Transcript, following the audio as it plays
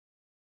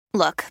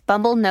Look,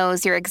 Bumble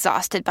knows you're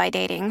exhausted by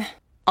dating.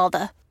 All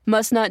the,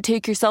 must not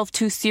take yourself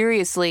too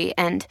seriously,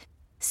 and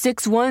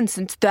 6'1"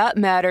 since that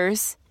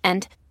matters.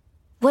 And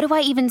what do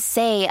I even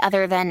say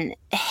other than,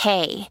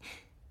 hey?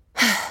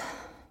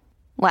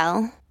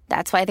 Well,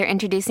 that's why they're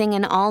introducing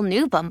an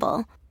all-new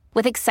Bumble,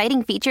 with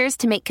exciting features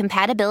to make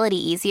compatibility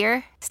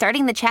easier,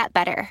 starting the chat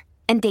better,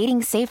 and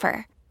dating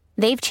safer.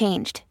 They've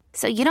changed,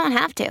 so you don't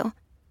have to.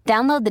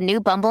 Download the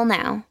new Bumble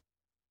now.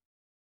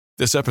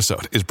 This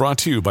episode is brought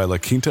to you by La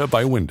Quinta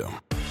by Wyndham.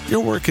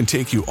 Your work can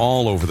take you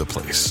all over the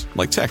place,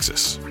 like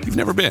Texas. You've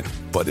never been,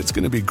 but it's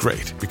going to be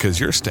great because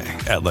you're staying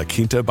at La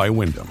Quinta by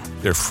Wyndham.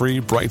 Their free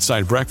Bright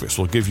Side breakfast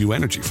will give you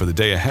energy for the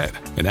day ahead.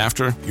 And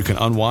after, you can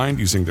unwind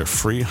using their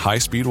free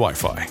high-speed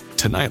Wi-Fi.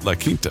 Tonight, La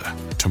Quinta.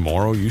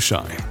 Tomorrow, you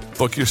shine.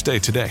 Book your stay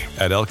today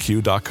at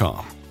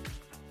LQ.com.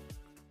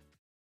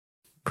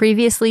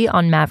 Previously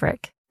on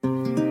Maverick.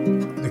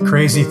 The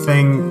crazy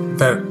thing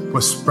that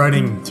was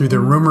spreading through the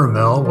rumor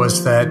mill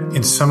was that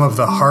in some of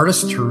the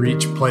hardest to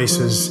reach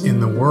places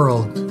in the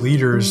world,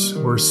 leaders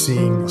were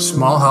seeing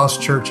small house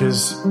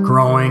churches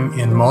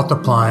growing and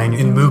multiplying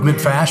in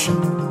movement fashion.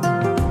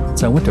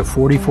 So I went to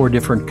 44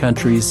 different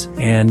countries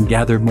and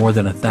gathered more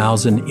than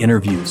 1,000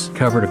 interviews,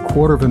 covered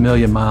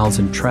 250,000 miles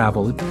in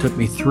travel. It took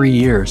me 3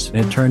 years,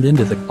 and it turned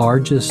into the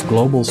largest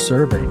global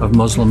survey of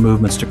Muslim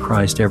movements to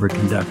Christ ever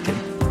conducted.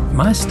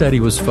 My study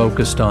was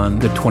focused on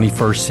the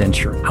 21st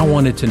century. I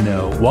wanted to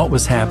know what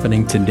was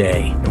happening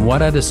today. And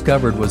what I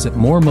discovered was that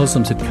more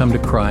Muslims had come to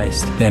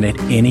Christ than at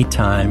any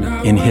time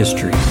in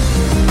history.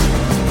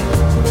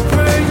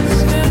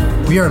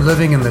 We are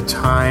living in the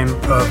time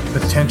of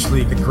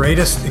potentially the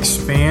greatest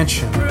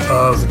expansion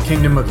of the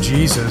kingdom of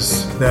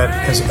Jesus that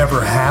has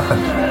ever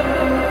happened.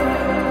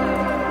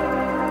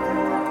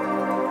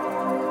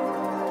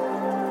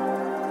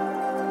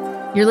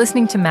 You're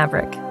listening to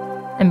Maverick.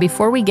 And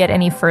before we get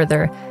any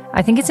further,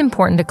 I think it's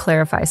important to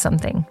clarify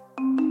something.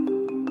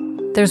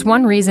 There's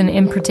one reason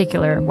in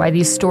particular why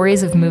these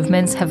stories of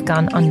movements have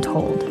gone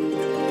untold.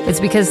 It's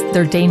because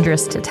they're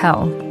dangerous to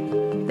tell.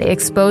 They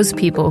expose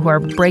people who are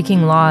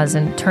breaking laws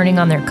and turning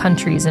on their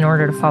countries in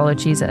order to follow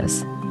Jesus.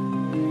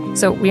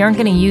 So we aren't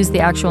going to use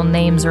the actual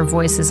names or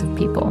voices of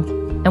people,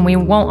 and we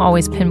won't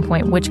always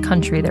pinpoint which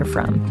country they're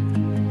from.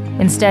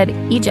 Instead,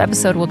 each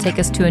episode will take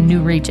us to a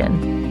new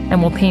region,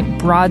 and we'll paint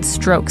broad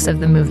strokes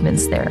of the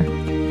movements there.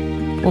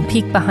 We'll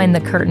peek behind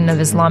the curtain of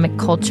Islamic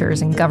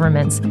cultures and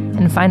governments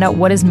and find out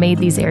what has made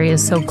these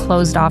areas so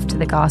closed off to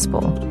the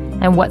gospel,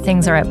 and what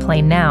things are at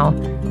play now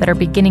that are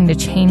beginning to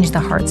change the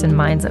hearts and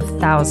minds of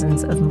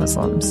thousands of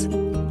Muslims.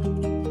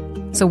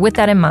 So with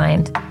that in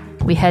mind,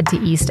 we head to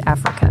East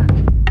Africa.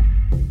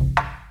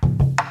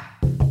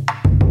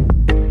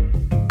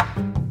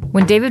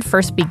 When David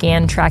first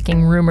began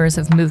tracking rumors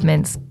of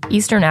movements,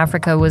 Eastern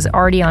Africa was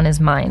already on his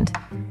mind.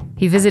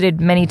 He visited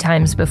many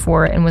times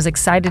before and was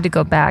excited to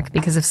go back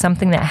because of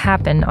something that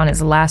happened on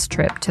his last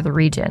trip to the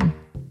region.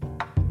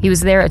 He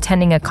was there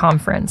attending a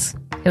conference.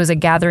 It was a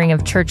gathering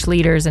of church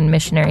leaders and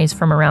missionaries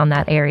from around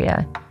that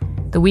area.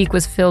 The week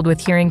was filled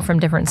with hearing from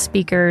different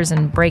speakers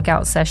and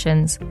breakout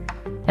sessions.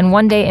 And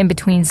one day in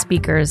between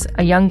speakers,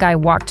 a young guy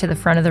walked to the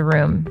front of the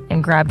room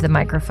and grabbed the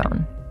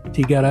microphone.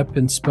 He got up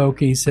and spoke.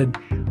 He said,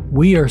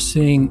 "We are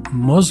seeing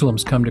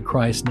Muslims come to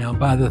Christ now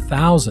by the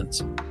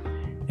thousands."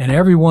 And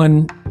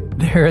everyone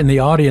there in the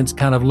audience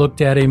kind of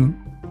looked at him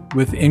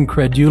with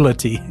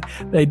incredulity.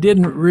 They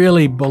didn't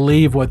really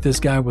believe what this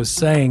guy was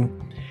saying.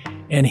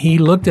 And he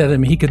looked at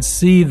him. He could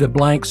see the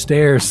blank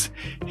stares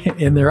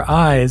in their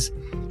eyes.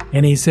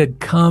 And he said,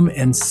 "Come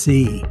and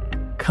see.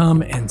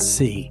 Come and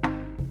see."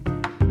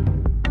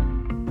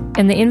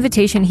 And the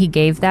invitation he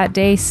gave that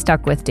day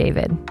stuck with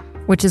David,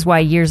 which is why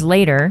years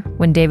later,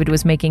 when David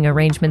was making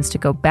arrangements to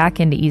go back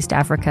into East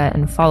Africa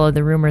and follow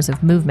the rumors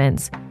of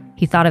movements,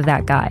 he thought of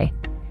that guy,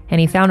 and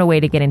he found a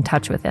way to get in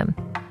touch with him.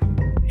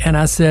 And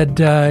I said,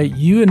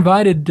 you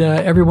invited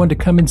everyone to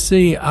come and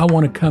see. I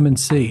want to come and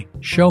see.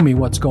 Show me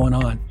what's going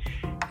on.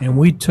 And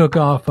we took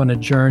off on a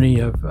journey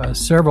of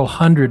several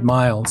hundred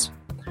miles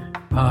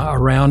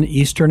around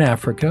Eastern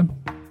Africa,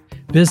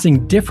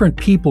 visiting different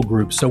people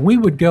groups. So we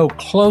would go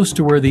close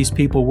to where these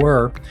people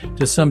were,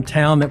 to some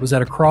town that was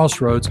at a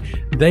crossroads.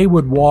 They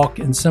would walk,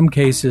 in some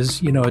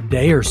cases, a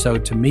day or so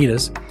to meet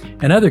us.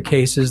 In other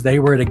cases, they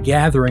were at a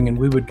gathering and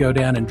we would go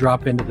down and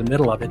drop into the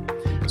middle of it.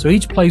 So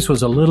each place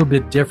was a little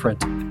bit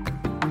different.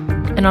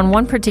 And on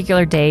one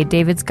particular day,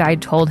 David's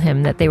guide told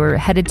him that they were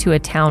headed to a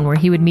town where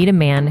he would meet a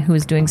man who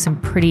was doing some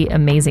pretty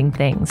amazing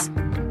things.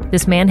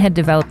 This man had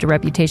developed a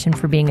reputation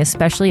for being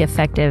especially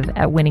effective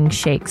at winning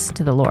sheikhs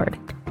to the Lord.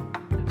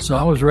 So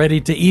I was ready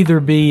to either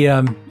be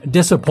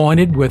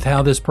disappointed with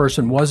how this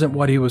person wasn't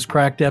what he was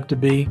cracked up to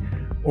be,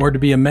 or to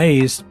be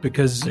amazed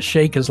because a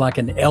sheikh is like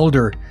an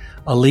elder,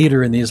 a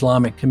leader in the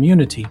Islamic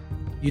community.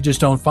 You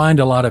just don't find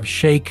a lot of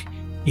sheikh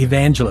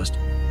evangelists.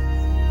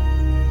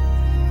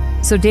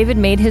 So David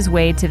made his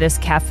way to this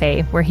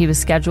cafe where he was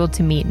scheduled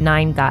to meet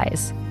 9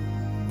 guys.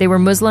 They were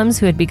Muslims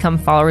who had become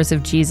followers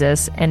of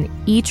Jesus, and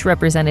each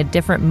represented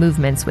different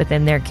movements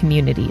within their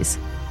communities.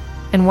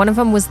 And one of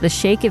them was the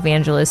sheikh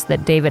evangelist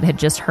that David had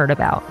just heard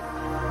about.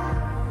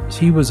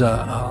 He was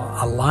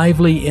a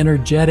lively,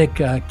 energetic,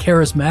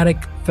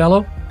 charismatic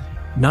fellow,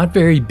 not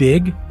very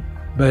big,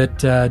 but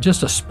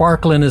just a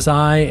sparkle in his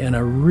eye and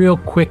a real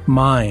quick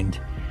mind.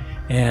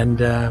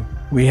 And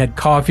we had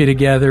coffee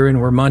together and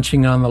we're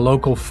munching on the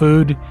local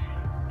food.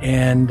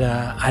 And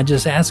I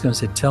just asked him, I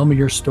said, tell me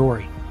your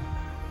story.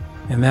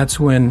 And that's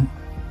when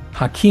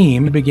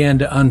Hakim began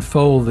to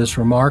unfold this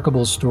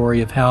remarkable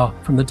story of how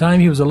from the time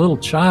he was a little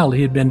child,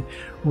 he had been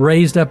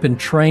raised up and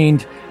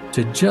trained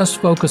to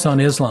just focus on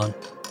Islam.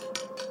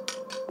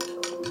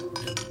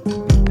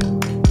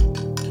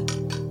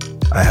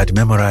 I had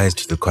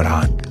memorized the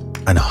Quran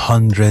and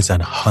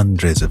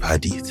hundreds of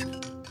hadith.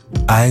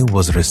 I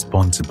was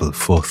responsible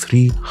for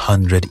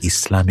 300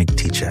 Islamic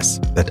teachers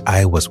that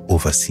I was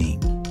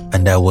overseeing,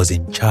 and I was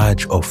in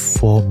charge of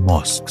 4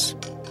 mosques.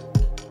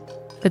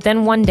 But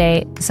then one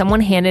day, someone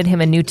handed him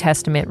a New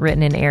Testament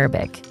written in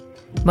Arabic.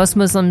 Most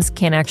Muslims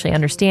can't actually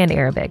understand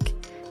Arabic,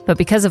 but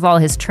because of all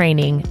his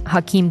training,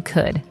 Hakim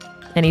could,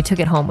 and he took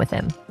it home with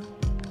him.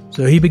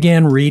 So he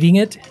began reading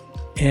it,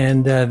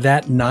 and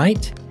that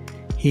night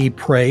he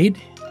prayed,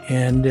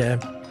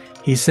 and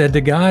he said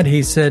to God,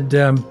 he said,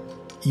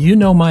 you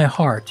know my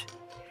heart.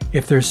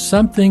 If there's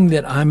something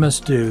that I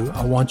must do,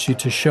 I want you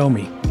to show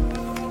me.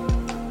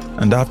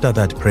 And after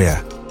that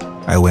prayer,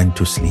 I went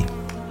to sleep.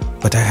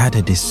 But I had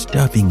a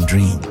disturbing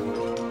dream.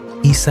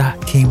 Isa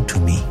came to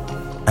me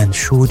and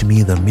showed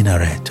me the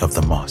minaret of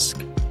the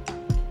mosque.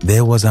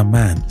 There was a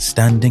man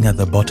standing at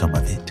the bottom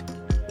of it,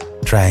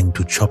 trying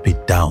to chop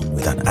it down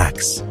with an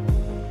axe.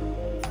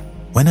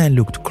 When I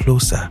looked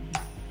closer,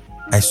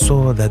 I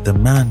saw that the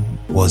man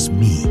was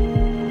me.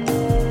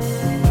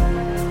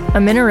 A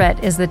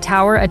minaret is the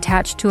tower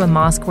attached to a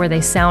mosque where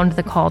they sound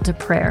the call to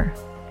prayer.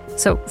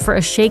 So for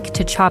a sheikh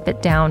to chop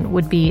it down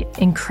would be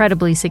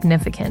incredibly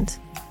significant.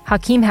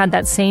 Hakim had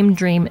that same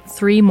dream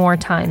 3 more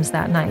times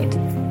that night,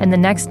 and the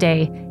next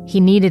day, he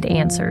needed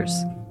answers.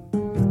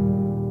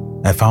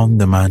 I found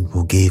the man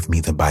who gave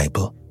me the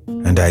Bible,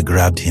 and I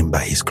grabbed him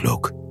by his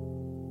cloak.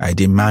 I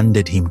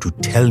demanded him to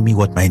tell me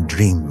what my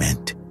dream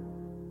meant.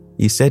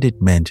 He said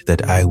it meant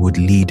that I would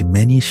lead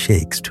many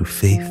sheikhs to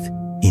faith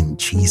in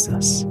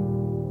Jesus.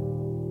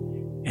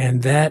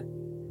 And that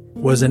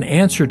was an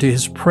answer to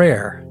his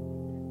prayer.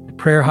 The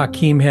prayer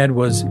Hakim had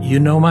was, you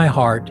know my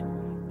heart.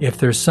 If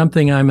there's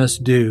something I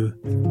must do,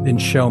 then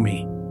show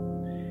me.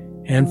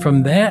 And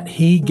from that,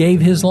 he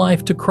gave his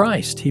life to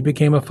Christ. He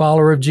became a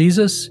follower of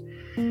Jesus.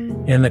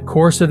 In the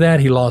course of that,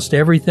 he lost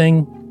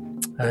everything.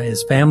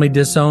 His family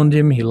disowned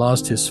him. He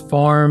lost his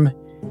farm.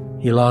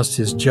 He lost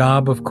his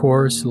job, of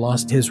course,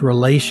 lost his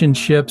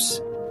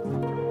relationships.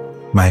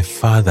 My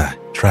father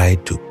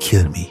tried to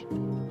kill me.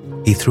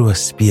 He threw a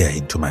spear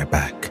into my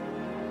back.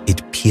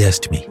 It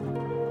pierced me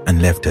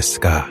and left a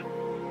scar.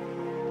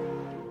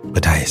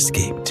 But I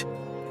escaped.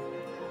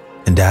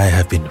 And I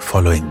have been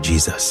following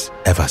Jesus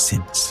ever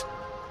since.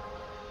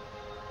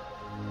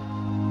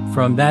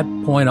 From that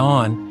point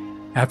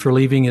on, after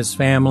leaving his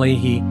family,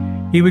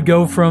 he would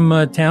go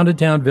from town to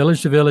town,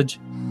 village to village,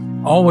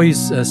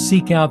 always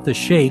seek out the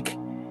sheikh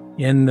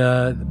in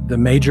the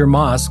major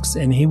mosques,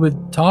 and he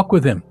would talk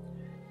with him.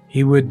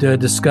 He would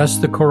discuss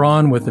the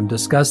Quran with him,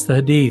 discuss the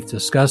Hadith,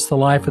 discuss the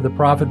life of the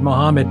Prophet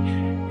Muhammad,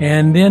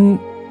 and then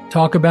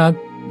talk about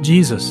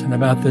Jesus and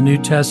about the New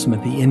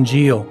Testament, the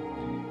Injil,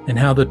 and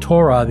how the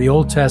Torah, the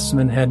Old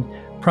Testament, had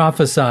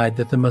prophesied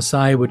that the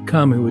Messiah would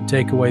come who would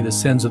take away the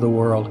sins of the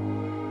world.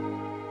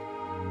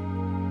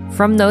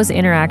 From those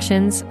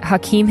interactions,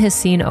 Hakim has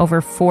seen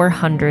over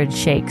 400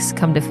 sheikhs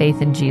come to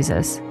faith in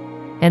Jesus.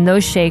 And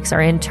those sheikhs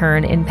are in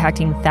turn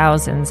impacting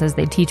thousands as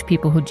they teach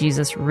people who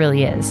Jesus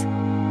really is.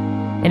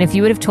 And if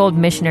you would have told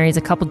missionaries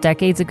a couple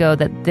decades ago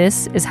that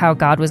this is how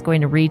God was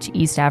going to reach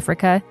East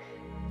Africa,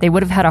 they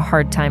would have had a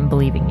hard time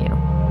believing you.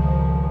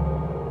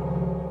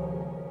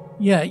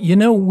 Yeah, you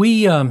know,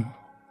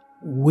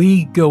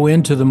 we go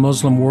into the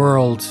Muslim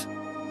world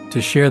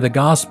to share the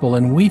gospel,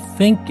 and we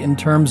think in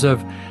terms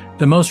of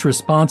the most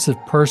responsive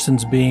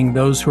persons being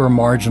those who are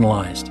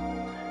marginalized,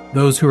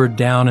 those who are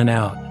down and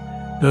out,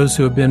 those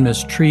who have been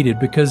mistreated,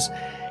 because,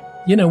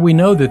 you know, we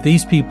know that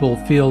these people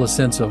feel a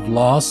sense of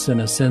loss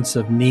and a sense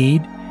of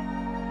need.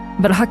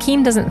 But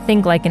Hakim doesn't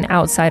think like an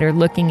outsider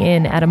looking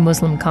in at a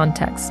Muslim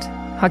context.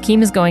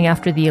 Hakim is going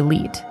after the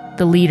elite,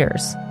 the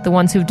leaders, the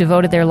ones who've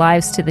devoted their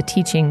lives to the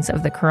teachings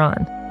of the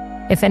Quran.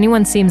 If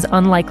anyone seems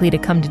unlikely to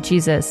come to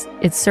Jesus,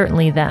 it's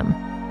certainly them.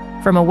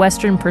 From a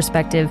Western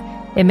perspective,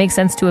 it makes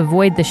sense to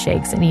avoid the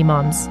sheikhs and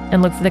imams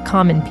and look for the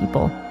common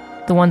people,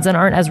 the ones that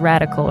aren't as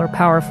radical or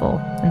powerful,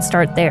 and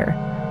start there,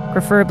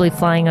 preferably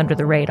flying under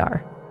the radar.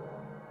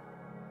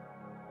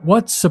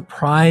 What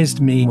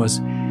surprised me was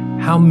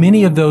how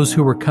many of those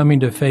who were coming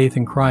to faith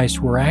in Christ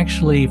were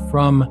actually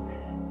from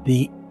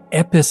the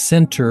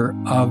epicenter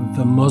of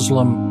the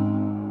Muslim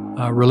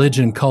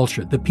religion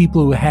culture, the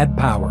people who had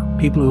power,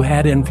 people who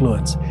had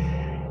influence.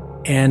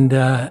 And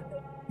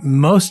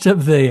most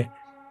of the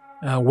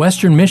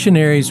Western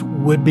missionaries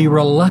would be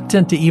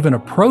reluctant to even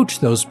approach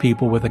those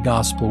people with a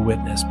gospel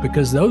witness,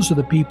 because those are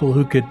the people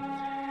who could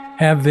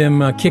have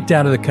them kicked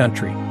out of the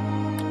country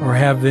or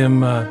have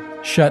them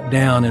shut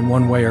down in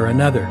one way or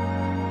another.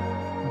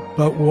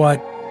 But what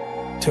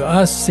to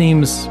us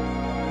seems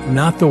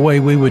not the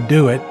way we would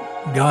do it,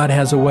 God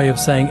has a way of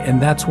saying,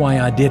 and that's why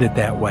I did it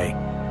that way,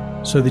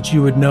 so that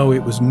you would know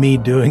it was me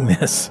doing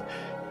this.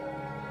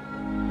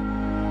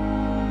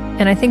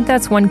 And I think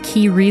that's one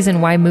key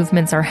reason why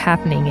movements are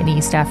happening in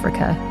East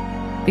Africa.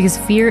 Because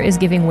fear is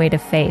giving way to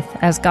faith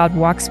as God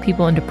walks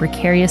people into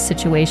precarious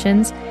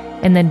situations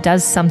and then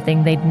does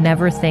something they'd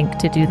never think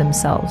to do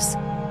themselves.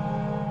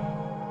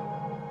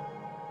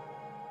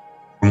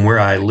 From where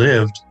I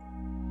lived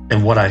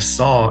and what I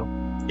saw,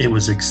 it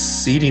was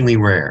exceedingly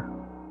rare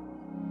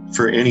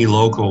for any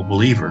local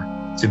believer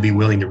to be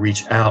willing to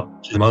reach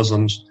out to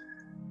Muslims,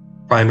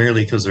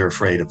 primarily because they're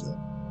afraid of them.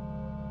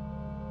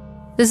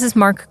 This is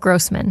Mark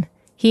Grossman.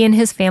 He and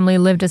his family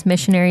lived as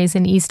missionaries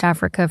in East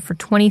Africa for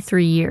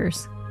 23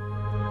 years.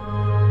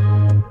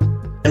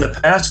 In the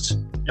past,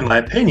 in my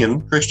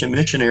opinion, Christian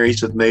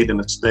missionaries have made the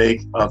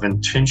mistake of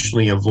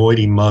intentionally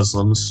avoiding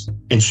Muslims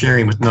and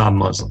sharing with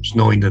non-Muslims,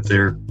 knowing that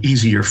they're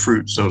easier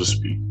fruit, so to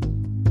speak.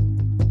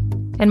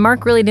 And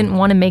Mark really didn't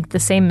want to make the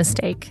same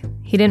mistake.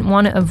 He didn't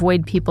want to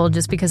avoid people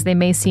just because they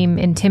may seem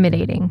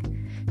intimidating.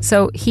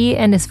 So he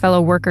and his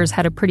fellow workers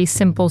had a pretty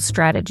simple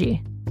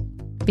strategy.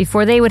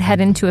 Before they would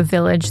head into a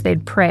village,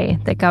 they'd pray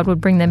that God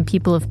would bring them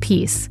people of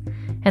peace,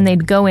 and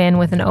they'd go in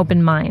with an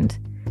open mind.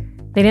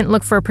 They didn't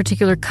look for a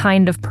particular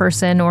kind of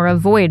person or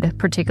avoid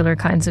particular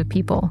kinds of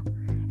people,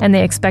 and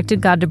they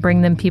expected God to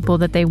bring them people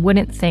that they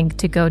wouldn't think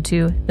to go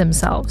to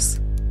themselves.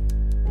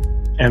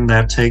 And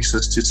that takes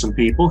us to some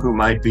people who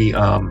might be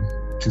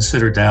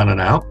considered down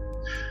and out,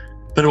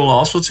 but it will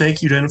also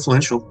take you to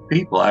influential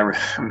people. I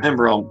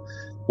remember on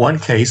one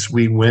case,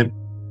 we went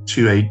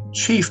to a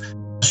chief.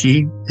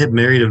 She had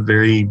married a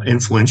very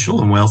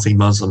influential and wealthy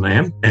Muslim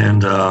man,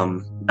 and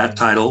that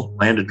title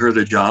landed her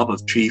the job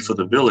of chief of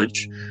the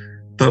village.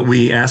 But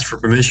we asked for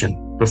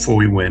permission before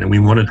we went, and we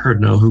wanted her to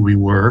know who we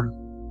were.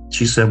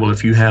 She said, well,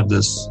 if you have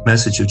this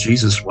message of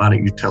Jesus, why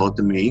don't you tell it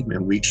to me?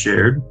 And we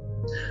shared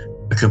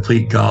a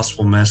complete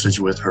gospel message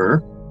with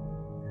her.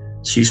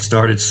 She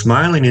started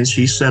smiling, and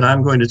she said,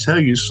 I'm going to tell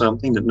you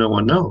something that no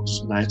one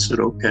knows. And I said,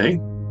 okay.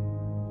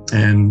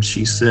 And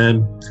she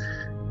said,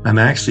 I'm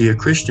actually a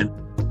Christian.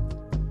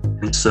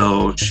 And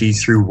so she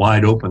threw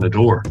wide open the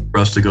door for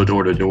us to go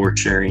door to door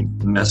sharing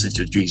the message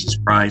of Jesus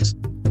Christ.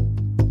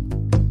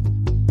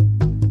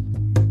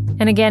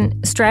 And again,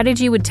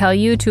 strategy would tell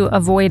you to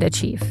avoid a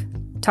chief.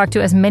 Talk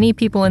to as many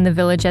people in the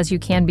village as you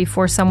can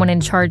before someone in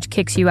charge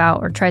kicks you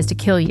out or tries to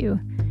kill you.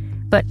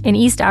 But in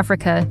East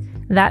Africa,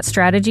 that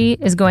strategy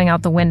is going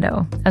out the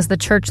window as the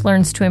church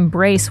learns to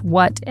embrace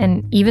what,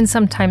 and even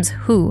sometimes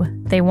who,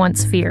 they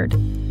once feared.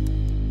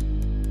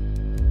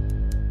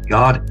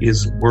 God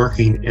is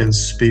working in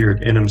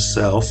spirit in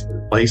himself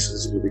in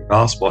places where the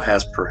gospel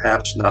has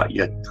perhaps not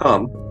yet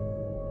come.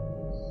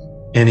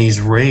 And he's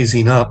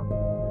raising up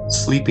a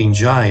sleeping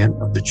giant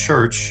of the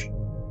church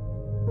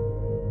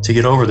to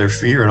get over their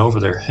fear and over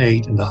their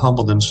hate and to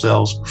humble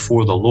themselves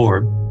before the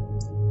Lord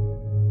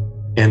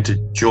and to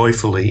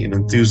joyfully and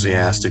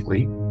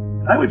enthusiastically,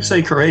 I would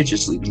say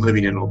courageously, be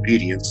living in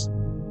obedience.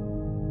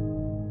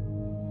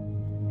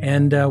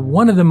 And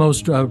one of the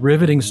most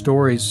riveting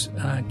stories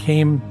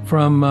came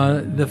from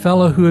the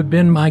fellow who had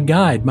been my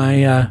guide,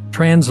 my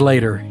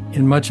translator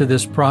in much of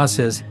this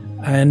process.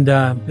 And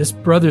this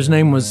brother's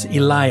name was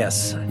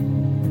Elias.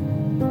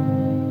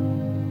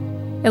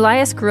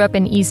 Elias grew up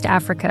in East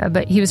Africa,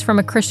 but he was from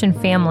a Christian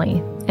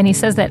family. And he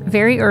says that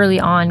very early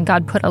on,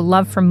 God put a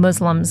love for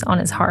Muslims on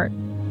his heart.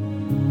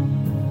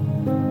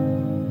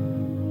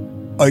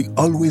 I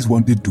always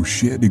wanted to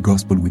share the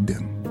gospel with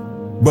them,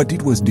 but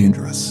it was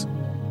dangerous.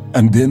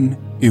 And then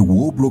a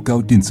war broke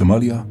out in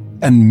Somalia,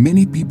 and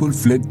many people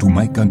fled to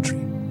my country.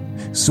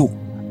 So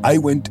I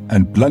went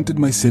and planted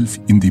myself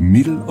in the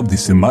middle of the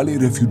Somali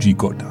refugee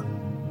quota.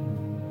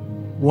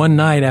 One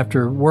night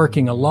after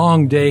working a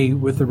long day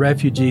with the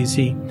refugees,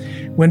 he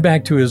went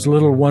back to his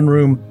little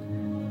one-room,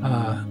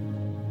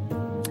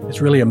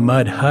 it's really a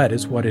mud hut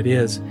is what it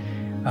is.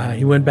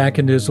 He went back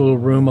into his little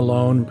room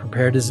alone and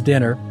prepared his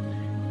dinner.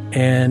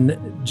 And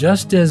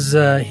just as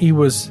he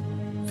was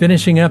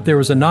finishing up, there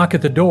was a knock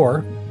at the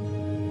door.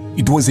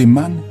 It was a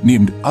man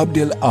named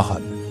Abdel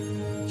Ahad.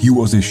 He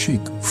was a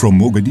sheikh from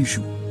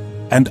Mogadishu,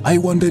 and I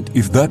wondered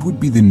if that would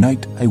be the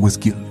night I was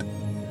killed.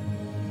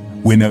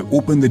 When I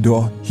opened the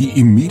door, he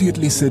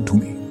immediately said to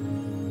me,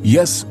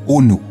 "Yes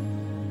or no,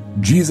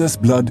 Jesus'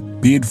 blood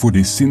paid for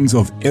the sins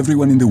of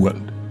everyone in the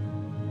world."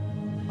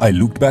 I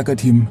looked back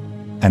at him,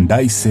 and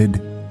I said,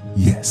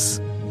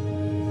 "Yes."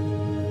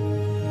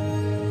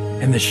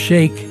 And the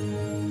sheikh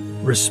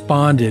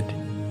responded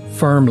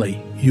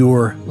firmly,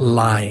 "You're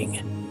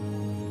lying."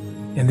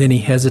 And then he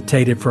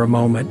hesitated for a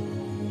moment,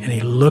 and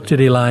he looked at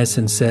Elias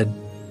and said,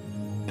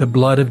 "The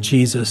blood of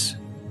Jesus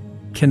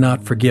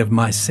cannot forgive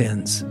my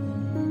sins."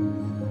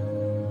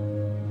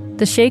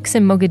 The sheikhs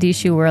in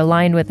Mogadishu were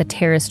aligned with a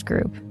terrorist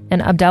group,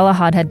 and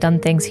Abdelahad had done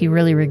things he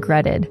really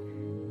regretted.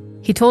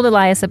 He told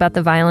Elias about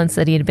the violence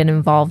that he had been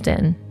involved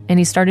in, and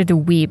he started to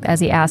weep as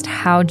he asked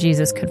how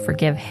Jesus could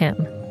forgive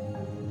him.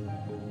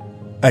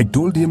 I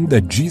told him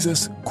that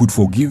Jesus could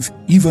forgive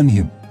even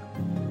him.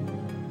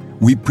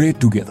 We prayed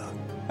together,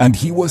 and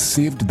he was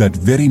saved that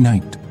very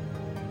night.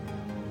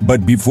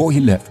 But before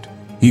he left,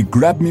 he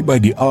grabbed me by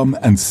the arm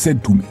and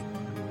said to me,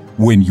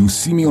 "When you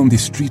see me on the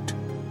street,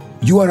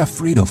 you are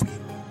afraid of me."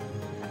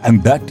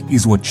 And that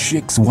is what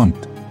sheikhs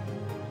want.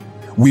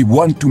 We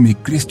want to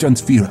make Christians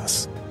fear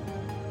us.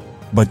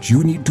 But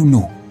you need to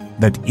know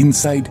that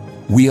inside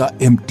we are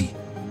empty.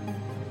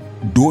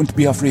 Don't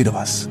be afraid of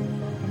us.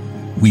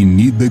 We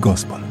need the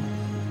gospel.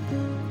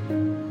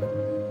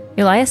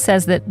 Elias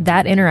says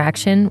that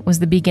interaction was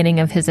the beginning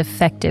of his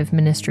effective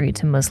ministry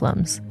to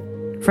Muslims.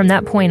 From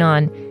that point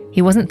on,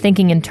 he wasn't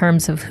thinking in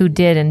terms of who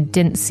did and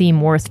didn't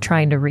seem worth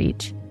trying to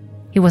reach.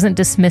 He wasn't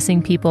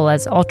dismissing people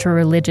as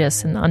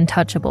ultra-religious and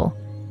untouchable.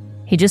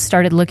 He just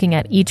started looking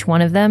at each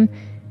one of them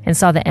and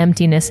saw the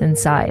emptiness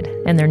inside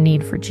and their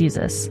need for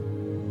Jesus.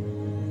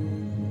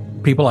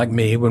 People like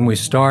me, when we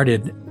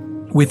started,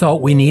 we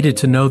thought we needed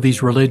to know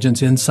these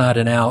religions inside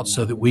and out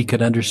so that we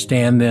could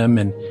understand them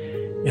and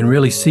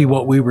really see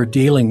what we were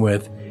dealing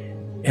with.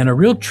 And a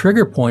real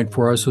trigger point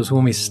for us was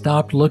when we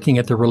stopped looking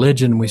at the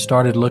religion and we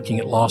started looking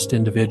at lost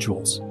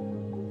individuals.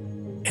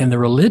 And the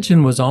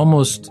religion was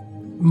almost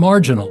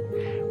marginal.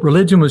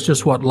 Religion was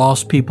just what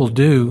lost people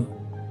do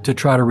to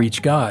try to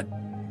reach God.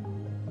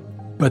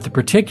 But the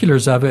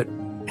particulars of it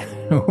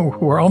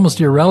were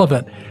almost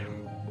irrelevant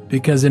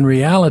because in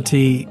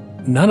reality,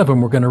 none of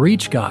them were going to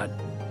reach God.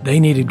 They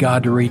needed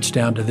God to reach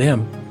down to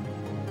them.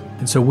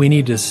 And so we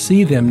need to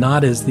see them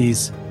not as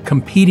these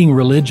competing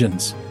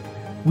religions.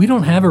 We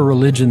don't have a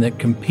religion that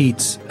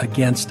competes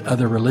against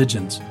other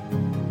religions.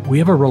 We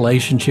have a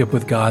relationship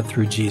with God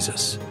through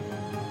Jesus.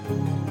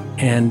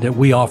 And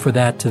we offer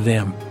that to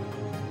them.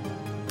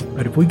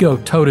 But if we go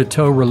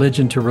toe-to-toe,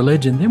 religion to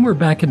religion, then we're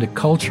back into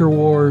culture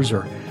wars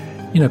or,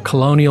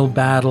 colonial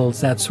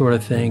battles, that sort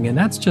of thing. And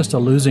that's just a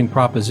losing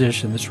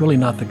proposition. That's really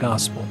not the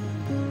gospel.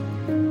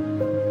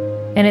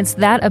 And it's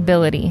that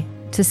ability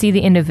to see the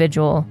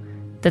individual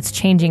that's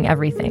changing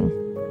everything,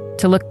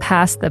 to look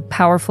past the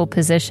powerful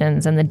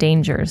positions and the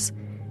dangers,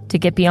 to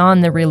get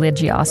beyond the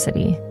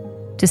religiosity,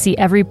 to see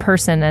every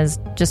person as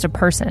just a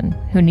person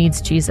who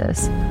needs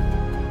Jesus.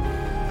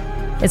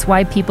 It's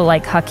why people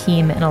like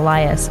Hakeem and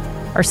Elias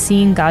are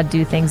seeing God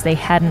do things they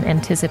hadn't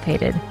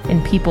anticipated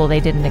in people they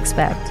didn't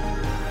expect.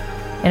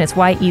 And it's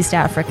why East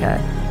Africa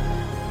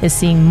is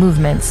seeing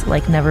movements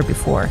like never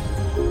before.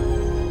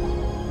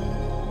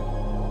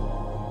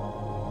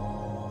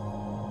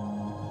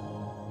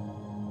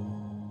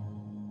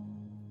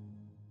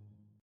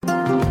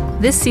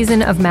 This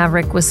season of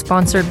Maverick was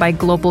sponsored by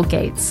Global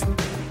Gates.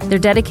 They're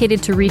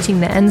dedicated to reaching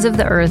the ends of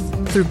the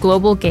earth through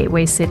global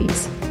gateway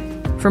cities.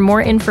 For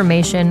more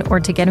information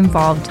or to get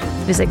involved,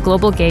 visit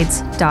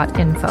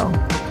globalgates.info.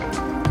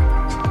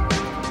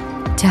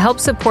 To help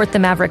support the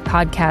Maverick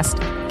Podcast,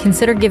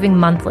 consider giving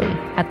monthly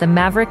at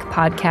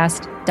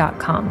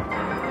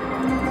themaverickpodcast.com.